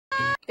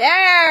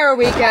There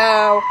we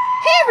go!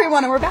 Hey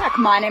everyone, and we're back!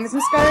 My name is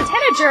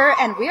MissScarletTanager,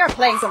 and we are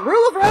playing some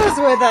Rule of Rose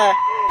with a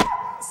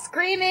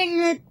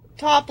screaming,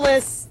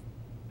 topless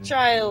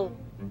child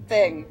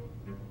thing.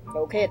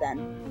 Okay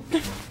then.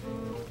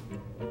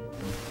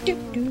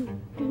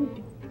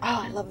 Oh,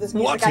 I love this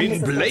music. What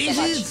in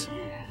blazes?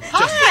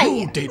 Hi!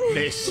 Who did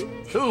this?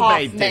 Who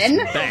Hoffman. made this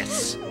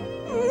mess?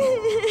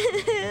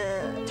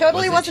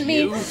 Totally Was wasn't it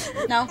me.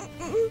 you? No.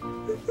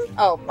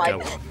 Oh, my. Go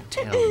on,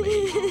 tell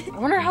me. I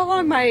wonder how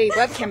long my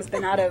webcam's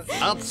been out of...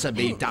 Answer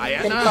me, been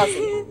Diana.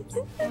 fuzzy.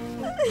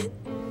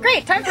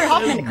 Great, time for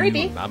Hoffman to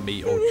creepy.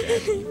 Mummy or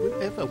Daddy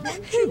will ever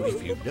want you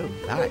if you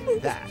don't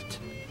like that.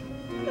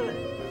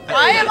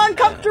 I am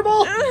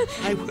uncomfortable!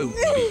 I won't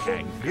be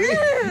angry.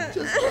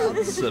 Just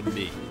answer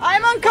me.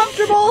 I'm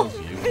uncomfortable! It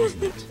was you,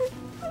 wasn't it?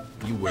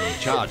 You were in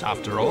charge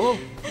after all.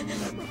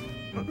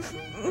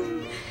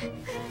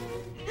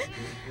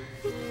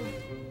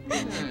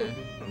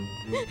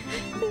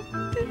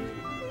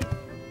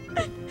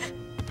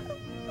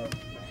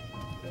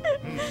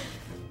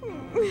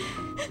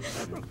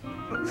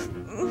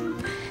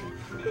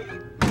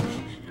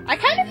 I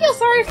kind of feel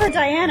sorry for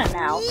Diana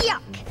now.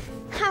 Yuck!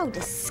 How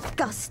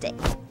disgusting.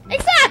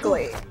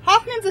 Exactly!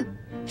 Hoffman's a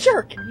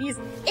jerk, and he's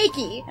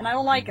achy, and I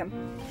don't like him.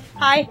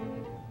 Hi.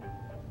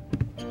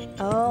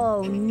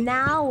 Oh,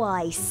 now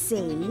I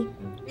see.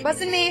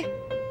 Wasn't me.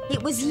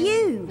 It was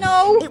you.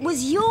 No. It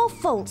was your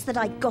fault that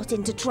I got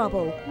into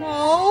trouble.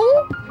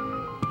 No.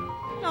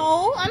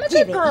 No, I'm a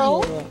Give good it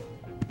girl. here.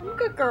 I'm a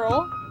good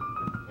girl.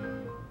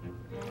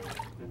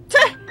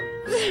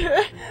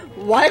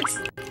 What?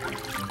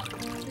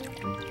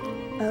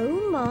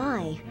 Oh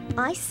my,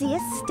 I see a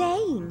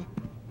stain.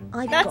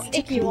 I've That's got to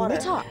icky clean water.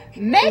 it up.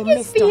 Meg or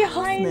is Mr.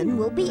 behind- Hoffman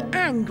will be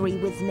angry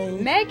with me.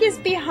 Meg is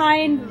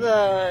behind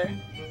the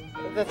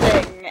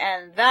thing,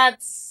 and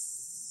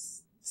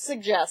that's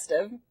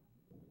suggestive.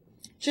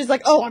 She's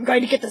like, oh, I'm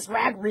going to get this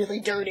rag really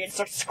dirty and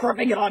start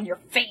scrubbing it on your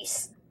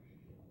face.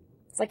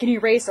 It's like an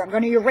eraser. I'm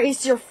going to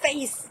erase your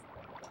face.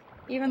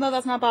 Even though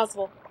that's not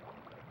possible.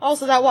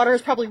 Also, that water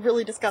is probably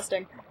really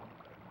disgusting.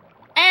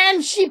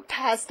 And she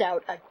passed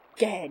out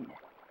again.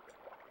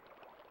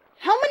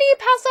 How many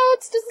pass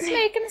outs does this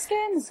make in this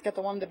game? You got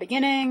the one at the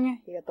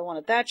beginning, you got the one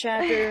at that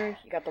chapter,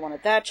 you got the one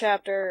at that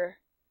chapter.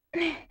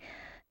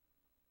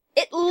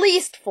 At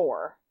least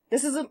 4.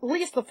 This is at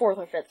least the 4th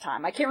or 5th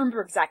time. I can't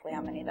remember exactly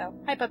how many, though.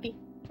 Hi, puppy.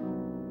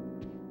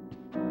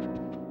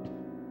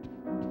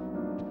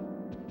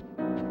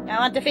 I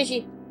want the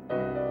fishy.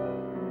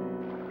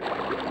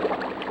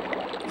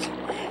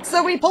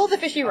 So we pull the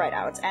fishy right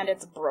out, and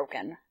it's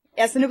broken.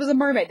 Yes, and it was a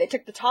mermaid. They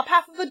took the top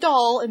half of a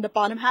doll and the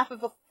bottom half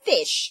of a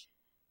fish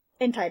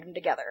and tied them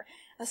together.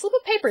 A slip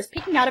of paper is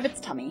peeking out of its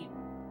tummy.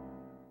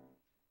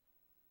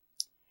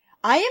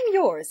 I am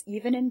yours,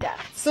 even in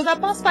death. So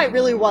that boss fight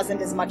really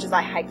wasn't as much as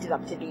I hyped it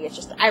up to be. It's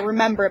just, I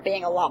remember it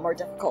being a lot more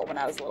difficult when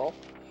I was little.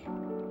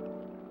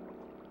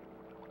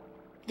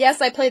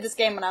 Yes, I played this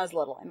game when I was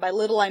little, and by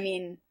little I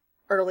mean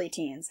early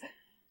teens.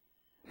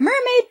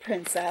 Mermaid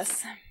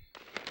Princess.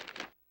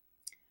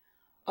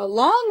 A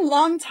long,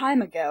 long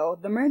time ago,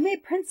 the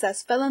mermaid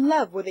princess fell in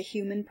love with a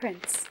human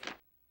prince.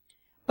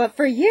 But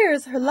for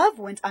years, her love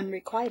went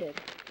unrequited.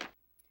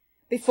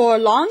 Before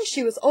long,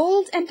 she was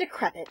old and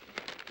decrepit.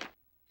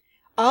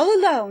 All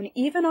alone,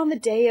 even on the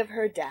day of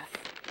her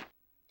death.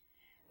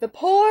 The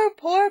poor,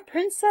 poor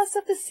princess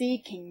of the Sea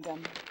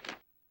Kingdom.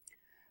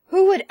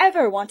 Who would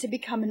ever want to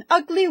become an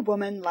ugly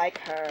woman like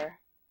her?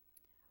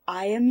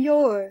 I am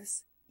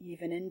yours,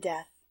 even in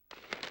death.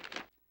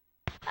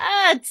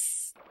 That's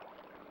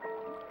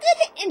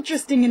an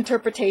interesting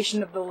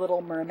interpretation of The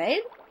Little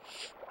Mermaid.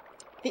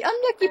 The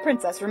unlucky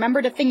princess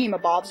remembered a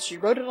thingy-mabob, so she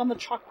wrote it on the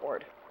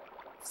chalkboard.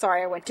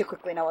 Sorry, I went too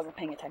quickly and I wasn't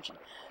paying attention.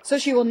 So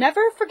she will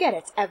never forget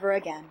it ever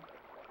again.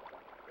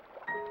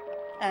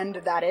 And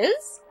that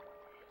is?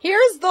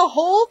 Here's the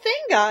whole thing,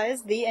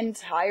 guys. The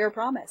entire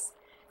promise.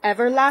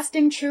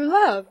 Everlasting true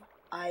love,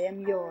 I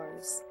am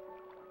yours.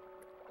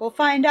 We'll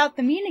find out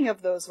the meaning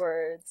of those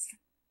words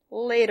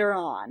later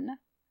on.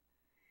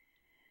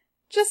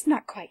 Just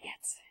not quite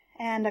yet.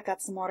 And I've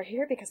got some water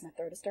here because my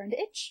throat is starting to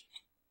itch.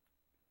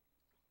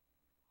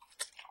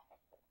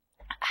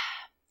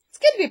 It's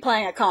good to be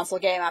playing a console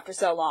game after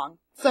so long.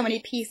 So many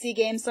PC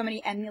games, so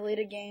many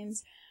emulated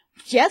games.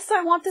 Yes,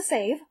 I want to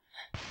save.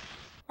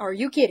 Are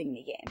you kidding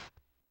me, game?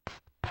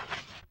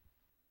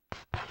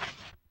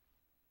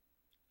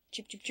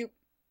 Choop, choop, choop.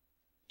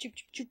 Choop,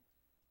 choop, choop.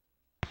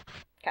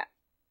 Okay.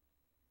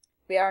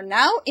 We are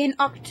now in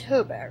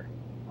October.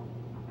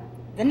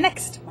 The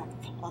next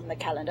month on the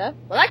calendar.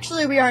 Well,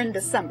 actually, we are in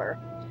December.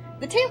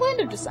 The tail end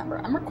of December.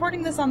 I'm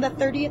recording this on the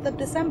 30th of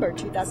December,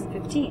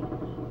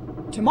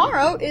 2015.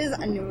 Tomorrow is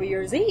New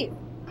Year's Eve.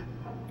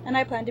 And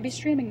I plan to be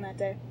streaming that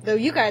day. Though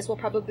you guys will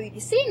probably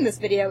be seeing this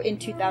video in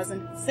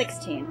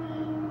 2016.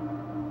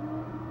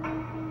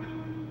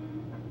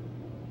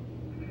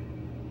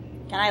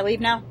 Can I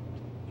leave now?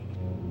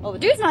 Well, the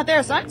dude's not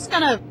there, so I'm just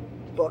gonna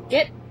book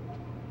it.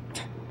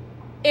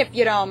 If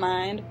you don't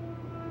mind.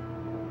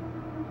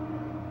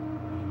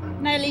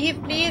 Can I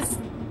leave, please?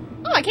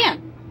 Oh, I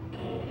can.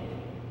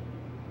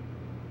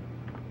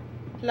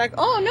 Like,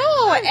 oh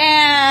no,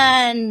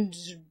 and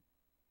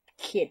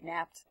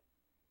kidnapped.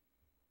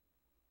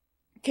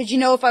 Cause you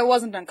know, if I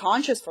wasn't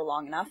unconscious for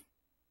long enough.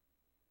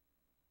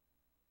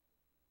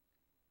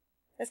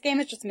 This game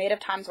is just made of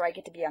times where I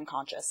get to be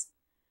unconscious.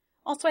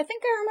 Also, I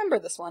think I remember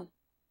this one.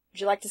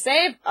 Would you like to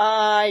save?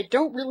 I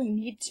don't really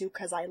need to,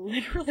 cause I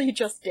literally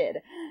just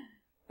did.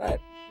 But...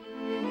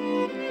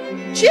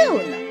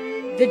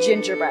 June! The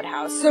Gingerbread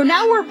House. So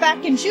now we're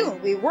back in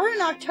June. We were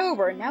in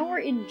October, now we're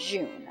in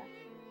June.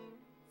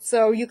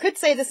 So you could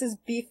say this is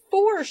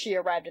before she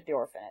arrived at the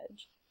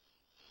orphanage.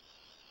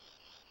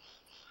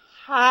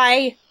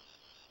 Hi.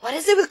 What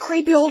is it with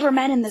creepy older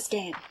men in this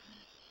game?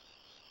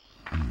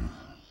 I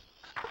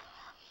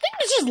think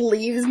it just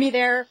leaves me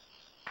there.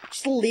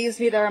 Just leaves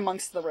me there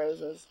amongst the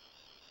roses.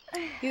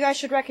 You guys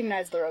should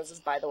recognize the roses,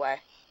 by the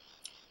way.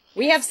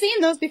 We have seen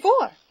those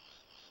before.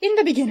 In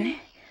the beginning,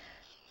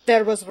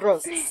 there was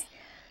roses.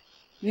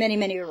 Many,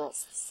 many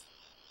roses.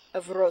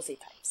 Of rosy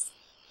types.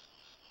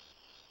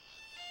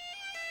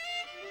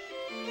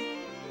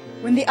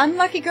 When the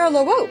unlucky girl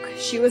awoke,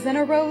 she was in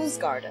a rose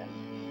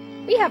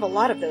garden. We have a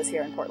lot of those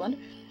here in Portland.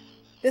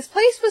 This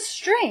place was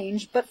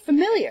strange, but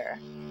familiar.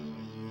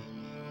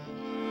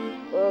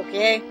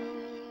 Okay.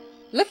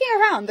 Looking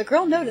around, the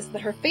girl noticed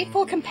that her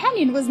faithful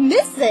companion was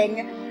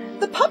missing!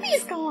 The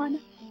puppy's gone!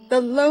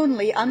 The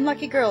lonely,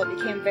 unlucky girl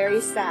became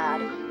very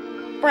sad.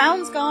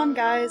 Brown's gone,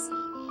 guys.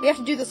 We have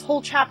to do this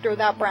whole chapter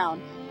without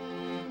Brown.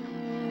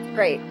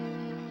 Great.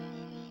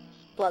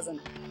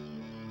 Pleasant.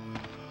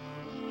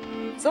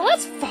 So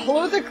let's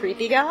follow the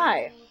creepy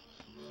guy.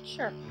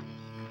 Sure.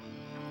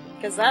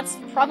 Because that's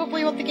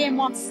probably what the game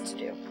wants us to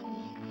do.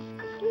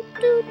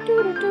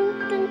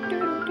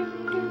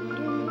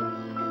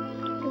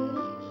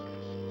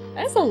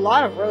 That's a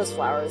lot of rose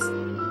flowers.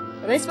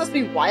 Are they supposed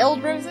to be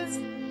wild roses?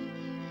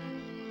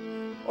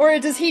 Or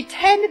does he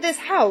tend this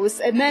house,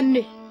 and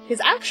then his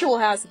actual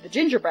house is the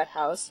gingerbread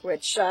house,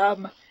 which,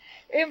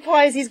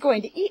 implies he's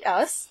going to eat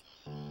us.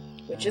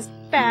 Which is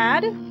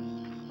bad.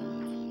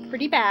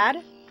 Pretty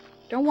bad.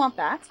 Don't want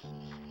that.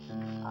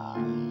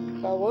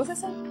 But what was I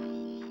saying?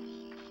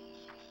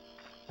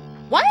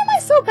 Why am I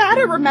so bad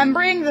at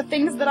remembering the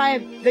things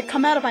that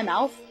come out of my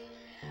mouth?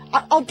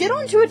 I'll get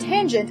onto a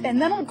tangent,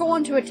 and then I'll go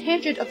onto a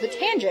tangent of the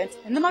tangent,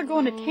 and then I'll go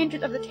on a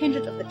tangent of the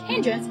tangent of the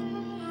tangent,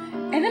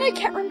 and then I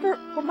can't remember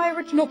what my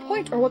original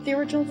point or what the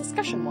original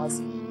discussion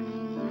was.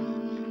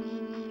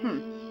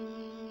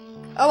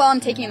 Oh well, I'm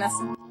taking this.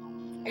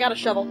 I got a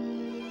shovel.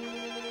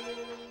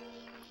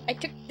 I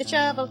took the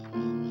shovel.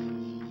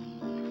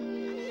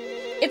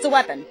 It's a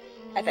weapon,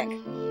 I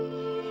think.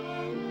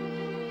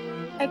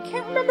 I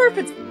can't remember if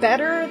it's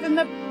better than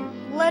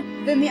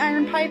the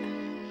iron pipe.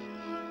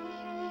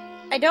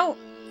 I don't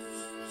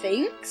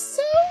think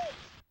so?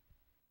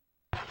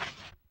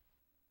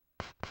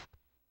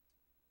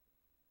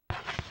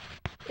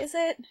 Is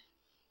it?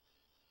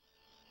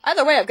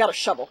 Either way, I've got a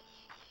shovel.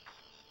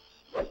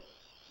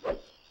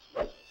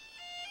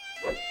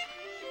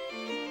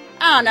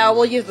 I don't know,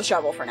 we'll use the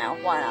shovel for now.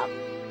 Why not?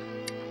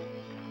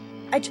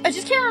 I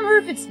just can't remember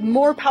if it's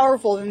more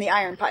powerful than the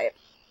iron pipe.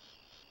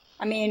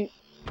 I mean,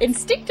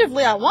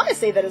 instinctively I want to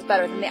say that it's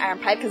better than the iron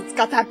pipe because it's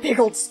got that big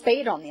old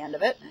spade on the end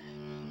of it.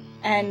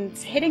 And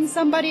hitting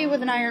somebody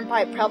with an iron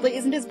pipe probably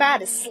isn't as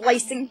bad as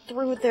slicing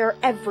through their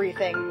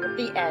everything with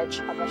the edge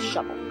of a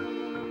shovel.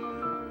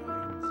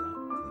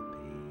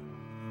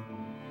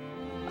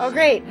 Oh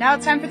great, now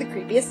it's time for the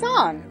creepiest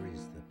song.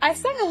 I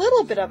sang a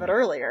little bit of it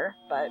earlier,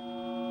 but...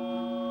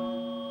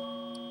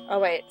 Oh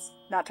wait, it's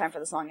not time for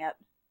the song yet.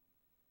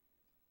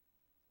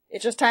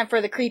 It's just time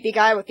for the creepy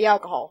guy with the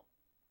alcohol.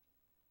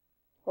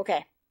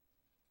 Okay.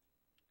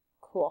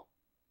 Cool.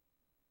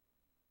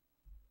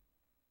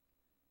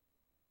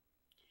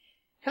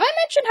 Have I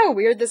mentioned how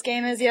weird this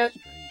game is yet?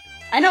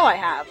 I know I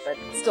have, but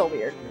it's still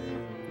weird.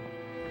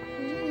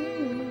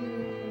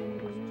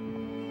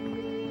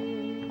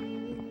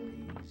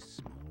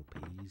 Peas, small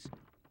peas,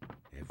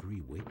 every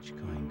which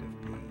kind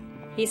of pea.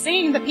 He's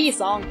singing the pea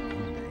song.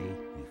 One day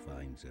he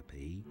finds a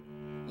pea.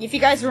 If you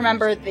guys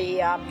remember the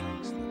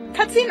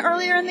cutscene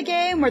earlier in the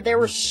game where they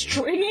were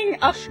stringing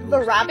up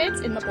the rabbits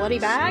in the bloody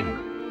bag?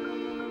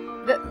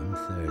 On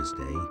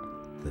Thursday,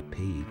 the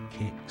pea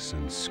kicks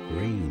and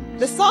screams.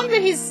 The song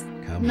that he's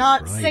Come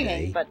not Friday,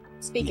 singing, but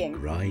speaking,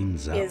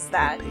 grinds up is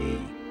that... the pea.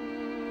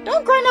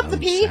 Don't grind up the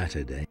On pea!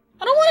 Saturday,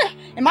 I don't wanna...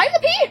 Am I the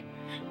pea?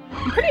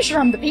 I'm pretty sure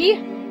I'm the pea.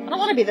 I don't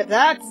wanna be the...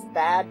 That's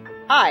bad.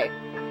 Hi.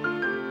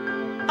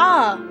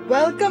 Ah,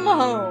 welcome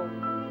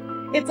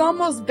home. It's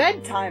almost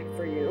bedtime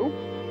for you.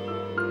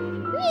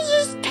 He's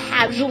just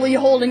casually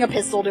holding a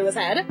pistol to his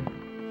head.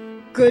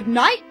 Good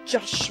night,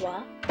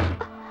 Joshua.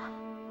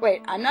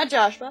 Wait, I'm not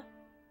Joshua.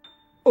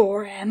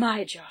 Or am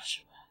I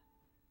Joshua?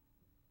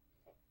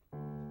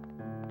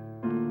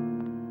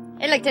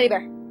 Hey, look, teddy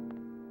bear.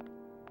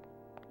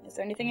 Is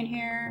there anything in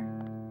here?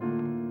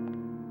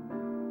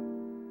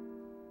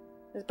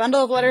 This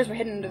bundle of letters were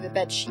hidden under the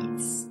bed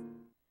sheets.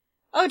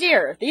 Oh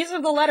dear, these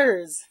are the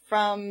letters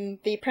from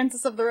the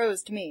Princess of the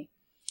Rose to me.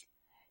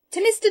 To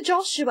Mr.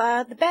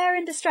 Joshua, the bear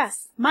in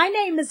distress, my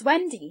name is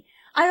Wendy.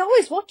 I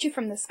always watch you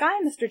from the sky,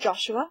 Mr.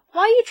 Joshua.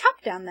 Why are you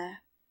trapped down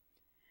there?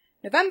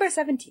 November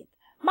 17th.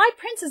 My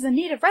prince is in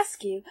need of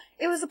rescue.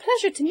 It was a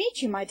pleasure to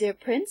meet you, my dear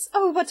prince.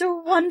 Oh, what a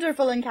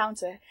wonderful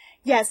encounter.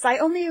 Yes, I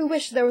only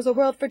wish there was a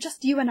world for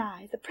just you and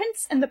I, the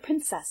prince and the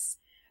princess.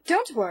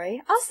 Don't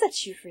worry, I'll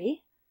set you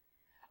free.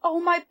 Oh,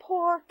 my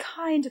poor,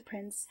 kind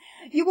prince.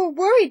 You were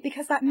worried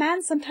because that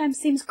man sometimes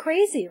seems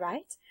crazy,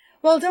 right?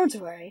 Well, don't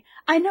worry.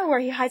 I know where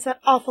he hides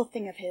that awful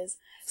thing of his.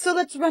 So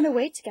let's run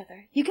away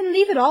together. You can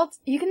leave it all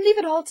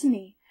to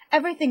me.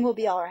 Everything will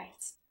be all right.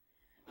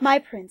 My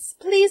prince,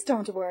 please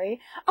don't worry.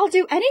 I'll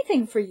do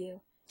anything for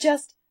you.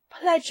 Just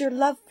pledge your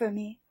love for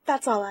me.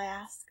 That's all I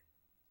ask.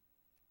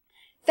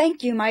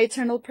 Thank you, my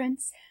eternal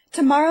prince.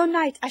 Tomorrow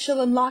night I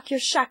shall unlock your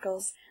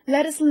shackles.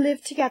 Let us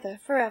live together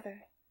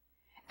forever.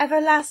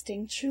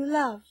 Everlasting true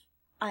love,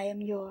 I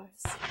am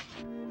yours.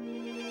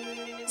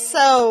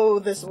 So,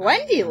 this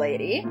Wendy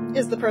lady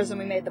is the person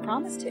we made the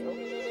promise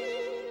to.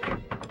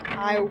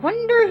 I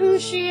wonder who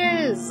she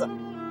is.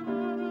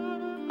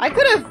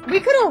 We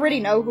could already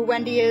know who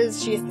Wendy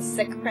is. She's the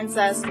sick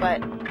princess,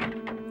 but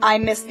I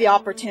missed the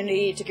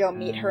opportunity to go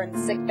meet her in the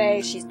sick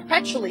bay. She's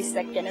perpetually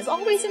sick and is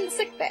always in the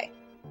sick bay.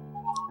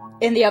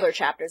 In the other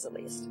chapters, at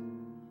least.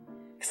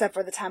 Except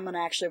for the time when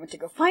I actually went to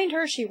go find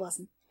her, she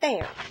wasn't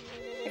there.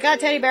 I got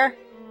a teddy bear.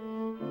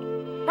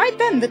 Right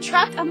then, the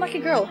trapped unlucky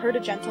girl heard a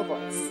gentle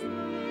voice.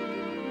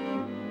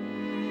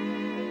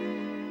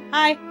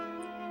 Hi.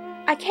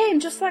 I came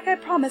just like I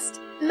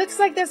promised. Looks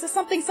like there's a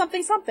something.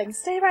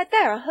 Stay right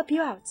there, I'll help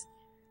you out.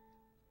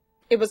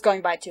 It was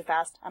going by too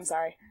fast. I'm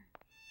sorry.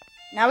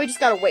 Now we just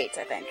gotta wait,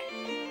 I think.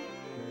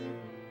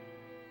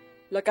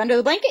 Look under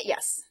the blanket?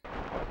 Yes.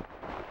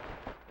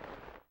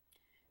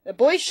 The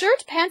boy's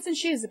shirt, pants, and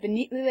shoes have been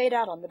neatly laid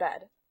out on the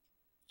bed.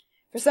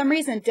 For some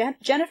reason,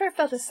 Jennifer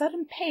felt a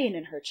sudden pain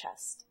in her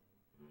chest.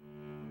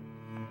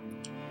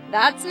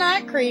 That's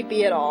not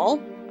creepy at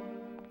all.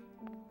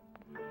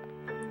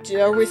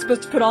 Are we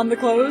supposed to put on the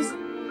clothes?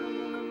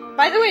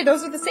 By the way,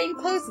 those are the same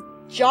clothes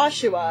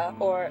Joshua,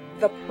 or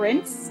the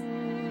prince,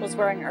 was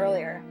wearing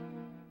earlier.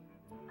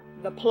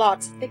 The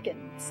plot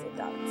thickens, it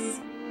does.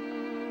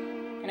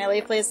 Can I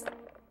leave, please?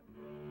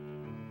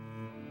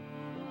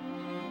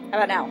 How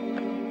about now?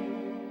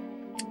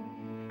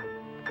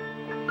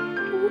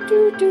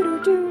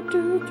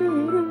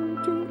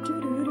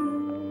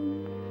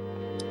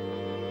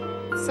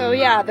 So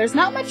yeah, there's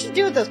not much to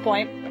do at this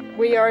point.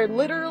 We are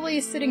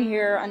literally sitting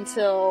here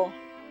until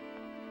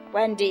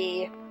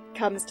Wendy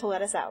comes to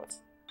let us out.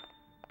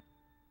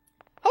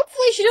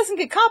 Hopefully she doesn't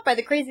get caught by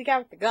the crazy guy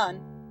with the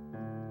gun.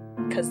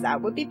 'Cause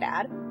that would be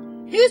bad.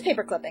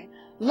 Newspaper clipping.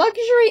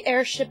 Luxury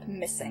airship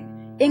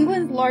missing.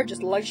 England's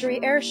largest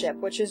luxury airship,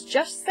 which has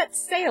just set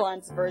sail on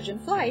its Virgin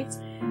flight,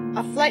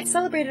 a flight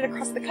celebrated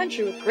across the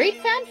country with great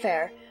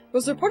fanfare,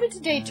 was reported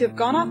today to have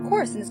gone off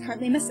course and is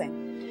currently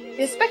missing. It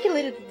is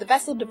speculated that the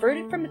vessel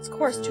diverted from its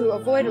course to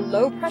avoid a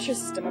low-pressure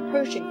system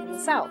approaching from the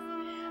south,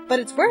 but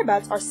its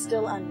whereabouts are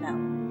still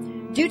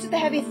unknown. Due to the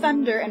heavy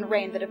thunder and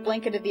rain that have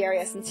blanketed the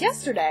area since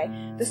yesterday,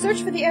 the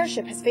search for the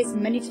airship has faced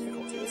many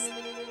difficulties.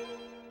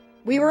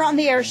 We were on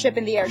the airship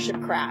and the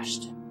airship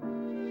crashed.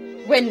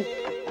 When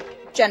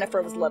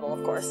Jennifer was little,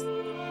 of course.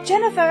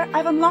 Jennifer,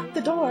 I've unlocked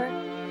the door.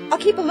 I'll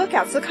keep a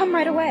lookout, so come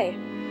right away.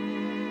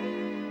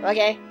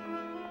 Okay.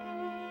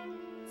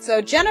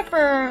 So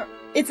Jennifer...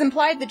 It's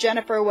implied that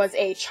Jennifer was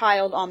a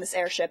child on this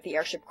airship. The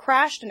airship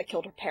crashed and it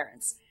killed her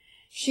parents.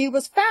 She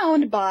was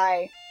found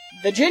by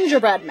the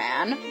Gingerbread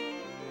man,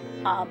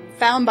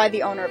 found by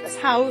the owner of this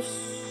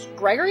house,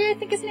 Gregory, I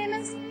think his name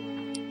is,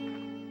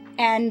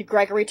 and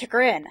Gregory took her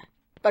in.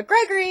 But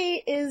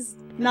Gregory is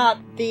not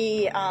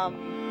the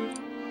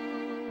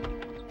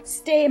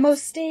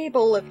most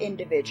stable of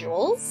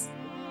individuals,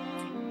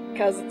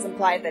 because it's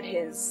implied that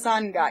his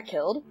son got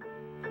killed,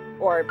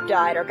 or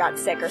died, or got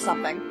sick, or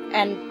something.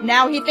 And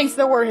now he thinks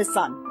that we're his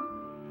son.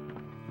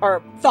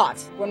 Or thought,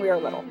 when we were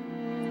little.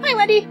 Hi,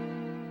 Wendy!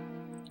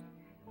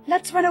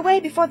 Let's run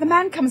away before the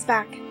man comes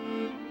back.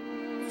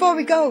 Before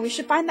we go, we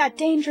should find that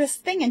dangerous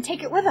thing and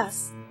take it with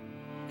us.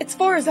 It's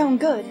for his own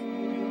good.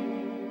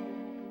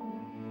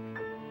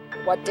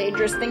 What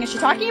dangerous thing is she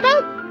talking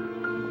about?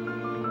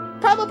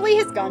 Probably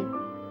his gun.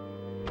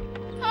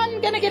 I'm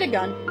gonna get a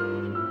gun.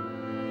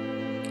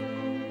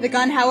 The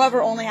gun,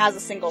 however, only has a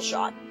single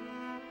shot.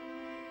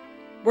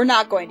 We're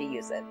not going to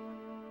use it.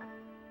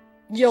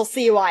 You'll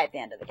see why at the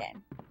end of the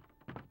game.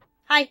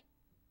 Hi.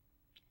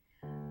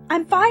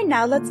 I'm fine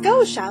now, let's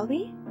go, shall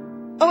we?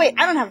 Oh wait,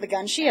 I don't have the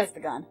gun, she has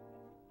the gun.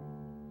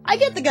 I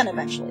get the gun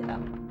eventually,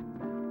 though.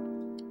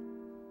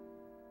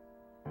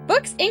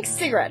 Books, ink,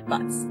 cigarette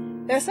butts.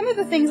 There are some of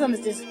the things on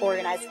this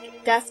disorganized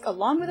desk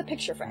along with a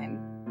picture frame.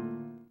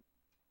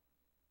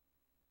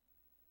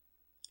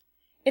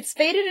 It's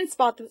faded in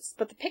spots,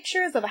 but the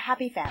picture is of a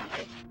happy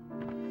family.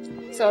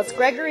 So it's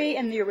Gregory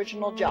and the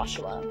original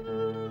Joshua,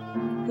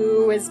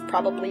 who is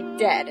probably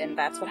dead, and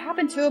that's what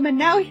happened to him, and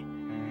now he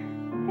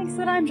thinks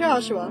that I'm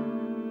Joshua.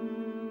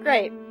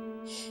 Great.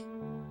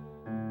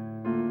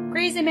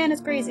 Crazy man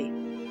is crazy.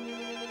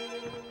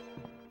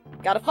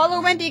 Gotta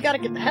follow Wendy, gotta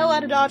get the hell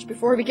out of Dodge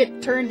before we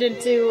get turned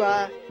into,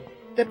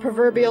 the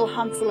proverbial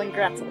Hansel and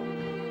Gretel.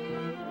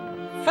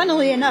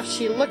 Funnily enough,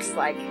 she looks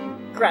like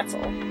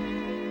Gretel.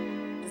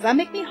 Does that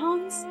make me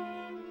Hans?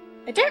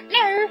 I don't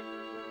know.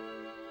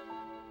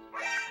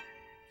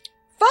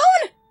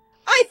 Phone?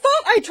 I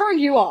thought I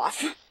turned you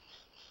off.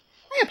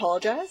 I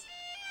apologize.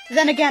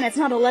 Then again, it's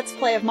not a let's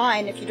play of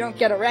mine if you don't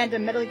get a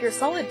random Metal Gear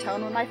Solid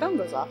tone when my phone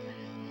goes off.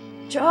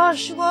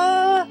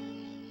 Joshua!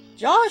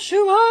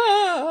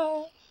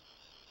 Joshua!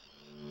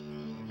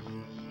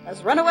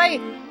 Let's run away!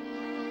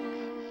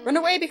 Run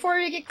away before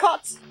you get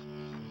caught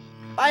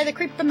by the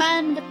creeper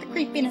man with the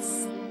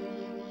creepiness.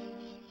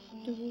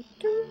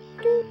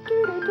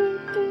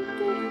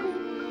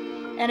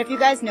 And if you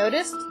guys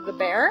noticed, the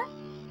bear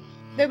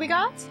that we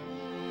got,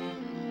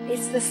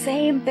 it's the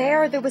same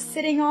bear that was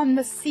sitting on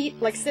the seat,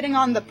 like sitting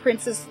on the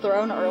prince's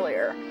throne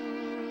earlier.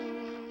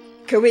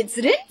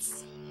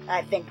 Coincidence?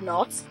 I think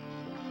not.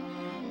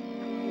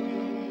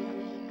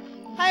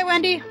 Hi,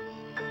 Wendy.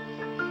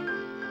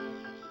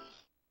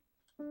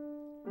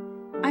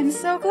 I'm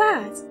so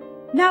glad.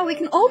 Now we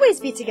can always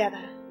be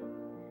together.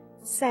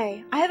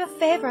 Say, I have a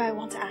favor I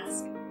want to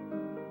ask.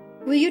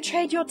 Will you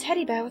trade your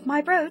teddy bear with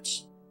my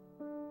brooch?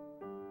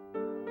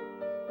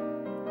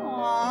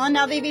 Aww,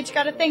 now they've each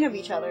got a thing of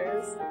each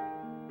other's.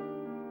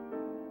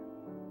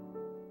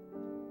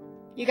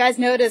 You guys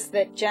noticed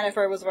that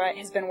Jennifer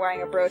has been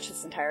wearing a brooch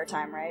this entire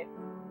time, right?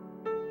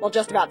 Well,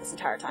 just about this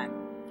entire time.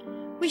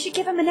 We should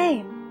give him a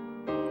name.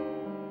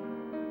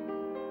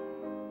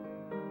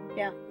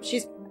 Yeah,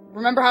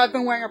 remember how I've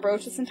been wearing a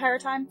brooch this entire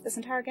time? This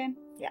entire game?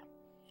 Yeah.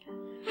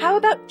 How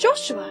about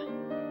Joshua?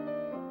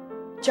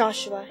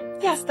 Joshua.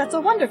 Yes, that's a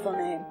wonderful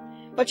name.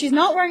 But she's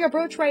not wearing a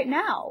brooch right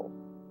now.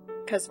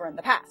 Because we're in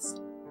the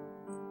past.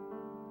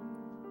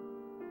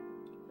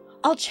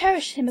 I'll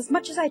cherish him as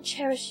much as I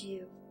cherish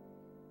you.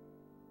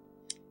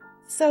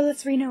 So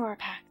let's renew our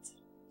pact.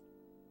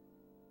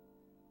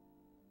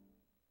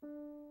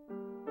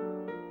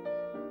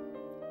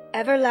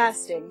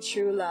 Everlasting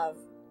true love,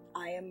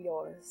 I am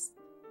yours.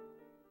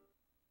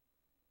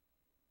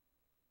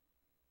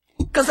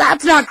 'Cause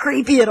that's not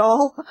creepy at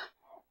all.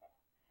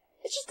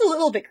 It's just a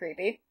little bit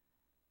creepy.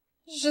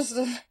 It's just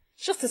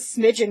a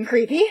smidgen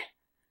creepy.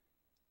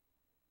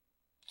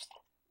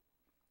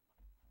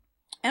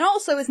 And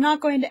also, it's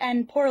not going to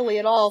end poorly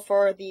at all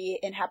for the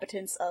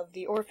inhabitants of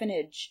the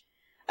orphanage.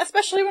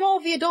 Especially when all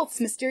of the adults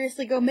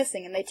mysteriously go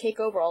missing and they take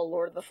over all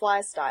Lord of the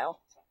Flies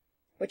style.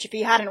 Which, if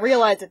you hadn't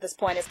realized at this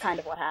point, is kind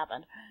of what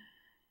happened.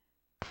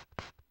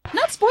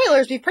 Not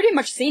spoilers, we've pretty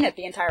much seen it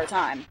the entire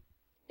time.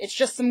 It's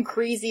just some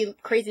crazy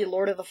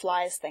Lord of the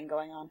Flies thing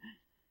going on.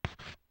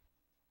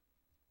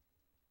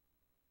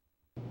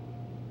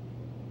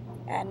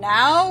 And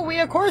now we,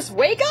 of course,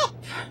 wake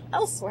up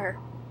elsewhere.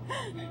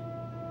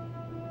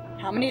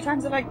 How many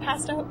times have I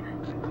passed out?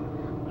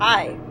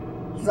 Hi.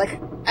 He's like,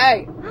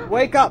 hey,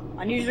 wake up.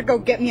 I need you to go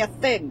get me a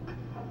thing.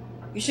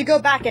 You should go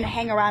back and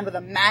hang around with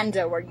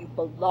Amanda where you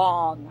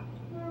belong.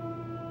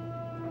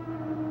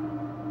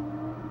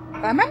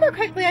 If I remember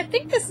correctly, I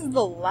think this is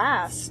the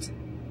last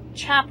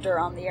chapter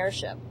on the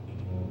airship.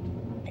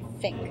 I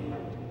think.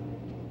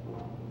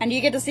 And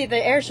you get to see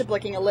the airship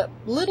looking a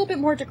little bit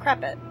more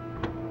decrepit.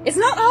 It's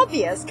not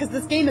obvious, because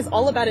this game is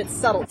all about its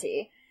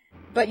subtlety.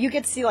 But you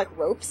get to see, like,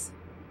 ropes.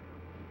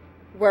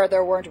 Where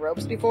there weren't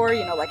ropes before,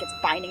 you know, like it's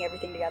binding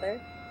everything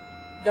together.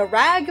 The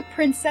Rag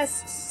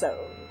Princess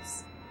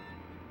sews.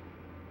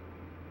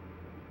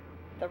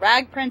 The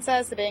Rag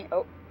Princess being...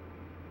 oh.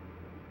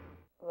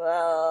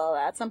 Well,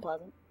 that's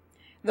unpleasant.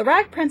 The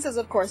Rag Princess,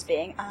 of course,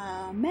 being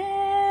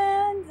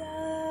Amanda.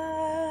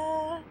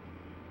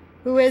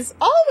 Who has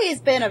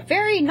always been a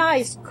very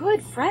nice,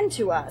 good friend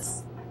to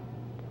us.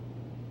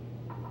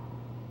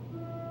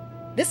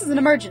 This is an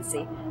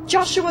emergency.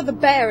 Joshua the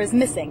bear is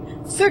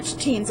missing. Search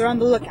teams are on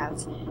the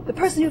lookout. The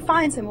person who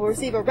finds him will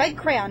receive a red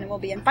crayon and will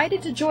be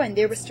invited to join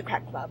the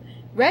Aristocrat Club.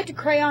 Red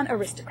Crayon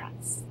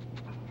Aristocrats.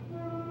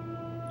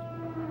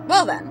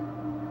 Well then.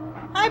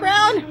 Hi,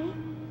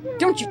 Brown!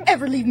 Don't you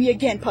ever leave me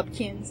again,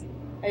 Pumpkins.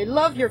 I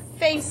love your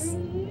face.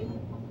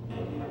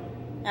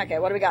 Okay,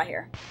 what do we got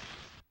here?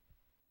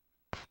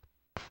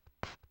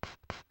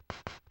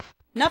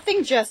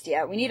 Nothing just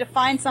yet. We need to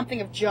find something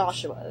of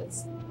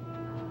Joshua's.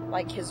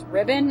 Like his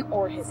ribbon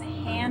or his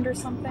hand or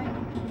something?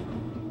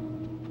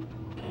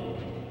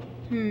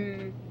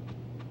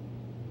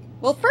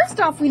 Well, first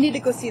off, we need to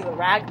go see the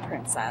Rag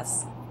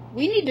Princess.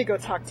 We need to go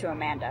talk to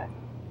Amanda.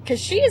 Because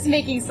she is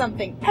making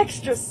something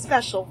extra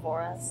special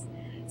for us.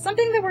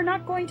 Something that we're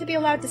not going to be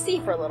allowed to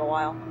see for a little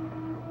while.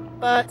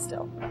 But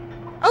still.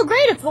 Oh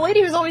great, it's the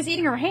lady who's always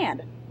eating her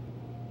hand.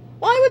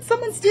 Why would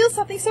someone steal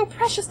something so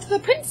precious to the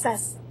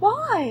princess?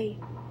 Why?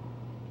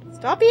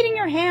 Stop eating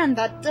your hand,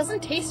 that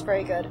doesn't taste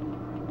very good.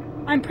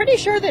 I'm pretty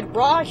sure that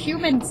raw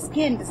human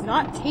skin does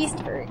not taste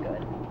very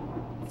good.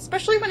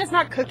 Especially when it's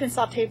not cooked and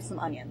sauteed with some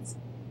onions.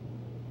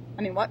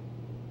 I mean, what?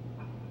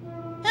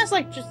 That's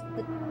like just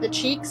the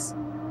cheeks.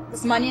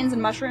 With some onions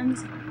and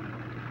mushrooms.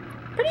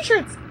 Pretty sure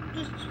it's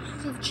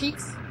just the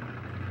cheeks.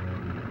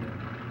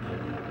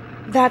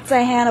 That's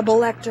a Hannibal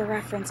Lecter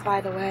reference,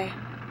 by the way.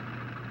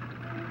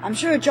 I'm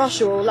sure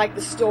Joshua will like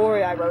the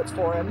story I wrote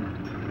for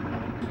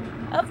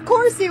him. Of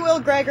course he will,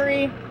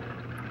 Gregory.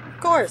 Of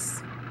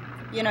course.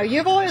 You know,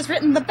 you've always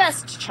written the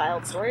best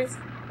child stories.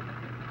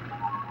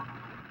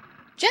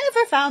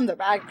 Jennifer found the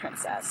Rag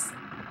Princess.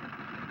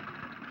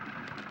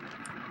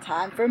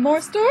 Time for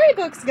more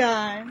storybooks,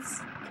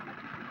 guys.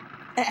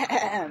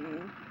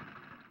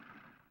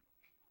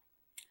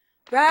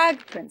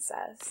 Rag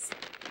Princess.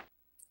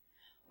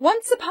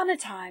 Once upon a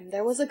time,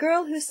 there was a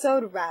girl who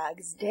sewed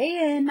rags day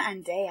in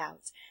and day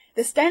out.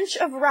 The stench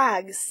of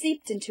rags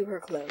seeped into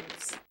her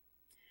clothes.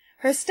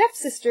 Her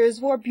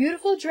stepsisters wore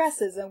beautiful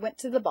dresses and went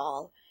to the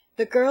ball.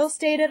 The girl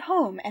stayed at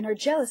home, and her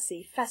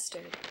jealousy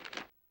festered.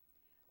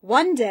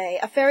 One day,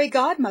 a fairy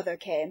godmother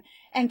came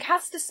and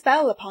cast a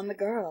spell upon the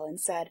girl and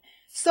said,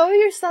 "Sew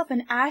yourself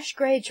an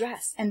ash-gray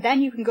dress, and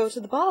then you can go to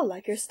the ball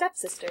like your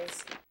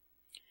stepsisters."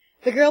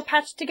 The girl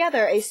patched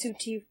together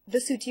the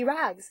sooty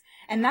rags,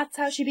 and that's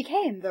how she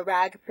became the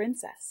Rag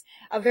Princess.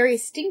 A very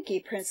stinky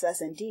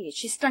princess indeed.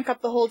 She stunk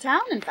up the whole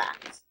town, in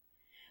fact.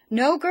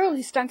 No girl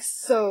who stunk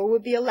so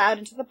would be allowed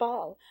into the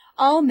ball.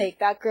 I'll make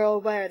that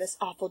girl wear this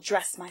awful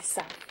dress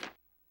myself.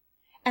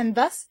 And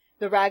thus,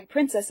 the Rag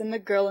Princess and the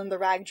girl in the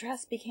rag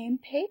dress became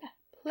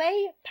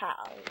play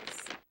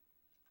pals.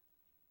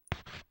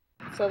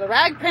 So the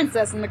Rag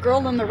Princess and the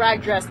girl in the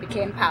rag dress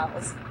became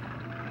pals.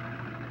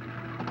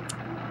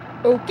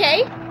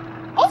 Okay.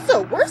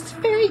 Also, worst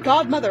fairy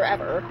godmother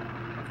ever.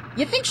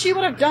 You think she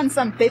would have done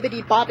some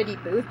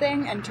bibbidi-bobbidi-boo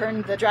thing and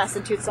turned the dress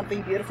into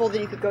something beautiful that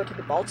you could go to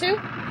the ball to?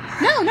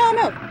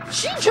 No.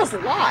 She just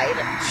lied.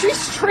 She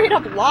straight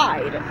up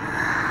lied.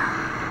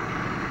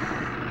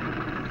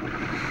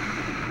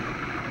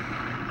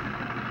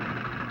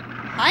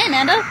 Hi,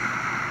 Amanda.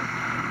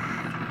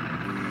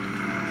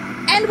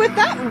 And with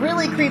that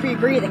really creepy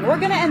breathing, we're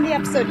gonna end the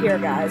episode here,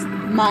 guys.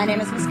 My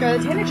name is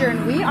MissScarletTanager,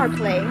 and we are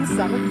playing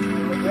some of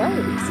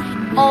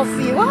Gingerbread. I'll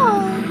see you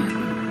all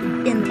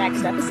in the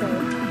next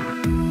episode.